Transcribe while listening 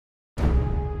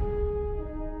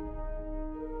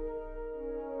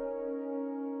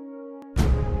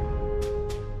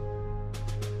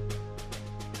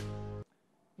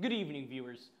Good evening,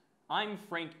 viewers. I'm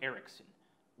Frank Erickson.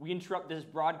 We interrupt this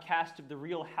broadcast of the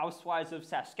Real Housewives of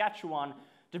Saskatchewan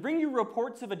to bring you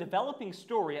reports of a developing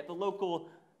story at the local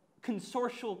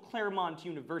consortial Claremont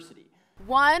University.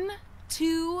 1,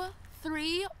 2,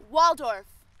 3, Waldorf.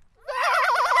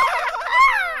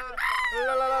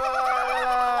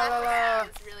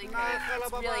 It's really great.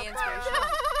 It's really inspirational.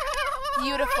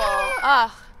 Beautiful.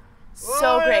 Ah,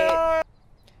 so great.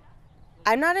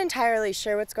 I'm not entirely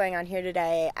sure what's going on here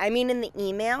today. I mean, in the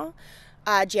email,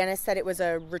 Janice said it was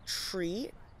a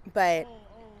retreat, but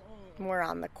we're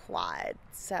on the quad,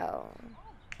 so...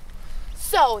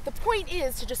 So, the point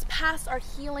is to just pass our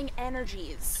healing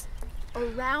energies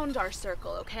around our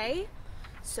circle, okay?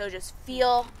 So just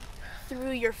feel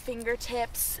through your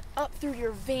fingertips, up through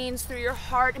your veins, through your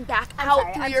heart, and back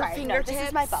out through your fingertips. No, this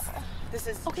is my bubble. This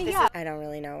is... Okay, yeah. I don't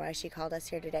really know why she called us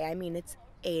here today. I mean, it's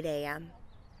 8 a.m.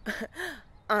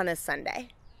 on a Sunday.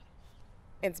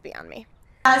 It's beyond me.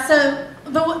 So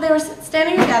they were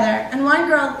standing together, and one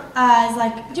girl is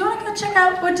like, "Do you want to go check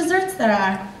out what desserts there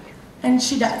are?" And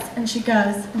she does, and she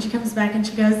goes, and she comes back, and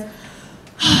she goes,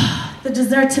 "The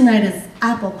dessert tonight is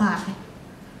apple pie."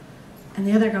 And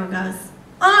the other girl goes,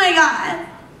 "Oh my God,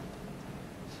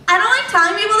 I don't like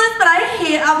telling people this, but I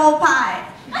hate apple pie."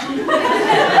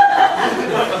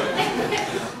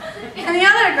 And the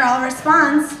other girl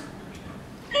responds,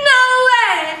 "No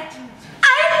way!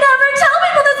 I never tell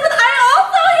people this, but I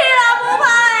also hate apple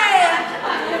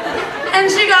pie!"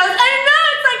 And she goes, "I know,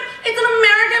 it's an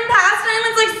American pastime,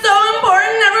 it's like so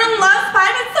important, everyone loves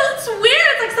pie, but it's weird,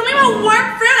 it's like something about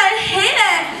warped fruit, I hate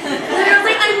it." And the girl's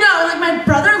like, "I know, like my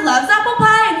brother loves apple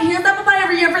pie, and he has apple pie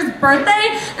every year for his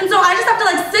birthday, and so I just have to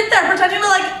like sit there pretending to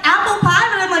like apple pie,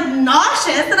 but I'm like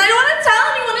nauseous, and I don't want to tell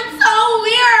anyone, it's so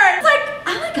weird." It's like,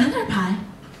 I like other pie,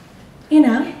 you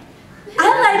know? I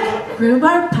like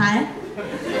rhubarb pie. I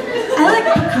like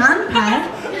pecan pie.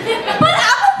 But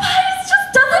apple pie just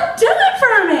doesn't do it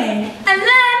for me. And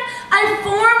then I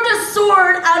formed a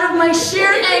sword out of my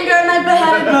sheer anger and I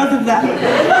beheaded both of them.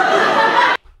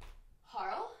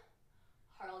 Harl,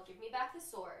 give me back the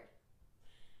sword.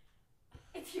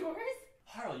 It's yours?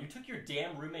 Harl, you took your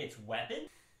damn roommate's weapon?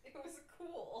 It was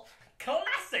cool.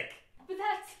 Classic! But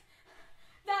that's...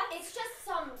 It's just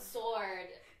some sword.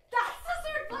 That's the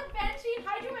sword Blood Banshee and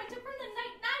Hydra took from the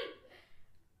Night.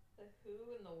 The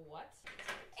who and the what?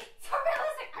 It's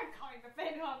unrealistic. I'm calling the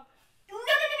fandom. No.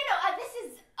 This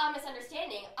is a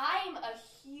misunderstanding. I'm a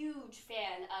huge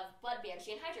fan of Blood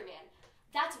Banshee and Hydra Man.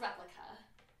 That's a replica.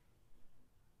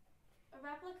 A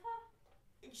replica?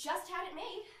 Just had it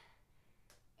made.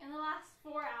 In the last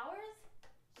 4 hours?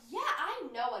 Yeah, I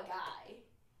know a guy.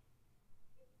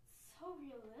 So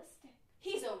realistic.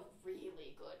 He's a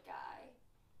really good guy.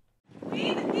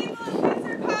 We, the people of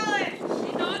Pitzer College,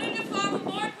 in order to form a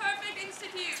more perfect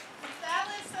institute,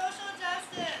 establish social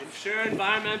justice, ensure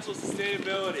environmental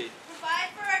sustainability,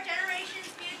 provide for our generation's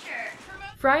future.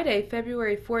 Friday,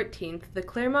 February 14th, the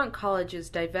Claremont College's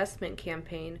divestment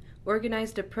campaign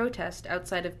organized a protest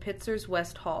outside of Pitzer's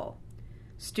West Hall.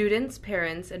 Students,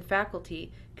 parents, and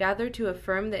faculty gathered to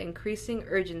affirm the increasing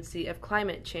urgency of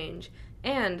climate change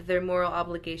and their moral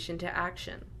obligation to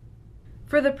action.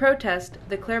 For the protest,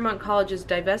 the Claremont College's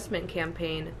divestment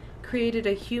campaign created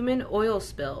a human oil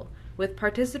spill with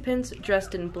participants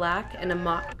dressed in black and a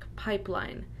mock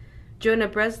pipeline. Jonah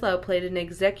Breslau played an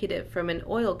executive from an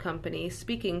oil company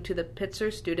speaking to the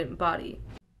Pitzer student body.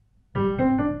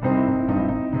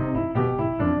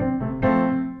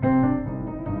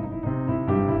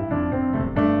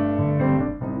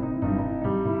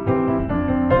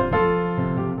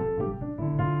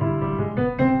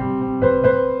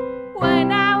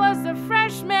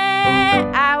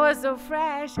 So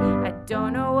fresh, I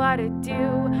don't know what to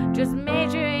do. Just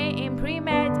majoring in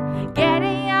pre-med,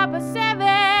 getting up at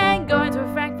 7, going to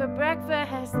Frank for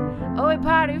breakfast. Oh, we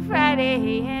party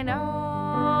Friday, and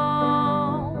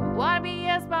oh, wanna be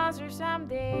a sponsor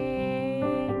someday.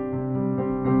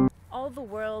 All the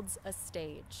world's a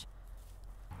stage,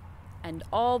 and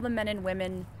all the men and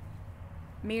women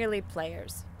merely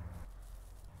players.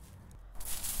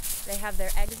 They have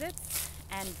their exits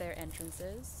and their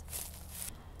entrances.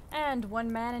 And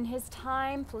one man in his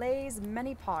time plays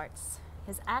many parts,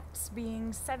 his acts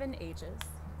being 7 ages.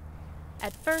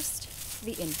 At first,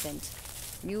 the infant,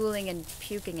 mewling and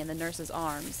puking in the nurse's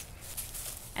arms.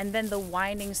 And then the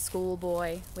whining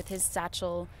schoolboy with his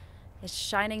satchel, his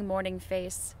shining morning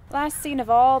face. Last scene of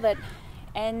all that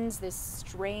ends this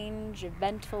strange,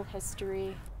 eventful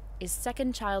history is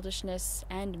second childishness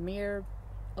and mere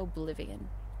oblivion.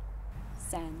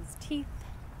 Sans teeth,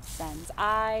 sans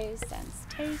eyes, sans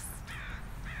taste,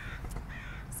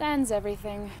 sans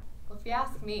everything. Well, if you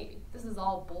ask me, this is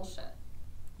all bullshit.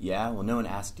 Yeah? Well, no one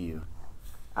asked you.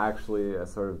 Actually, I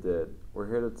sort of did. We're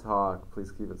here to talk.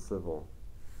 Please keep it civil.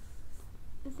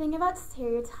 The thing about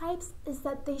stereotypes is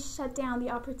that they shut down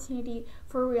the opportunity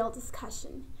for real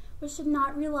discussion. We should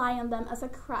not rely on them as a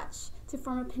crutch to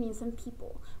form opinions on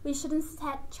people. We should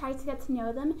instead try to get to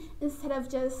know them instead of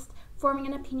just forming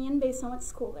an opinion based on what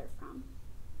school they're from.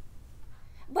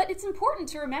 But it's important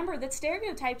to remember that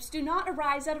stereotypes do not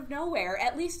arise out of nowhere,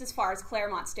 at least as far as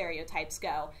Claremont stereotypes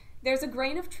go. There's a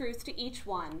grain of truth to each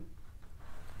one.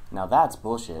 Now that's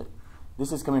bullshit.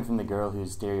 This is coming from the girl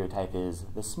whose stereotype is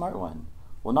the smart one.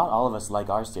 Well, not all of us like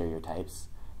our stereotypes.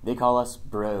 They call us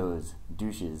bros,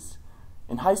 douches.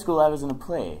 In high school, I was in a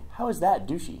play. How is that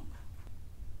douchey?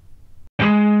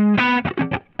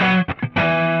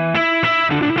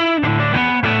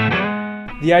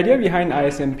 The idea behind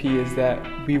ISMP is that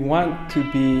we want to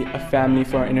be a family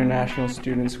for our international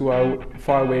students who are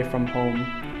far away from home.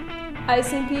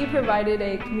 ISMP provided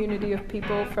a community of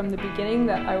people from the beginning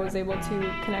that I was able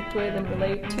to connect with and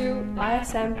relate to.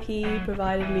 ISMP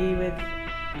provided me with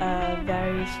a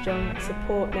very strong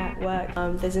support network.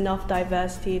 There's enough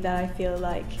diversity that I feel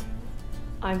like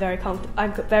I'm very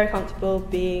comfortable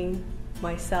being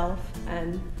myself,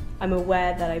 and I'm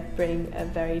aware that I bring a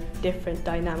very different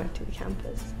dynamic to the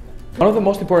campus. One of the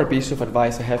most important pieces of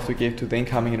advice I have to give to the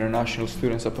incoming international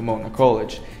students of Pomona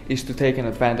College is to take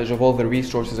advantage of all the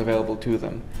resources available to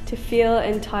them. To feel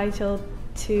entitled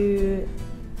to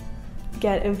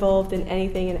get involved in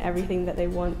anything and everything that they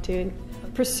want to.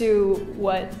 Pursue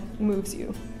what moves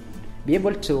you. Be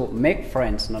able to make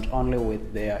friends not only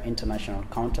with their international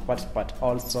counterparts but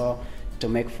also to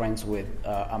make friends with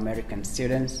American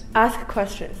students. Ask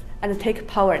questions and take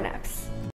power naps.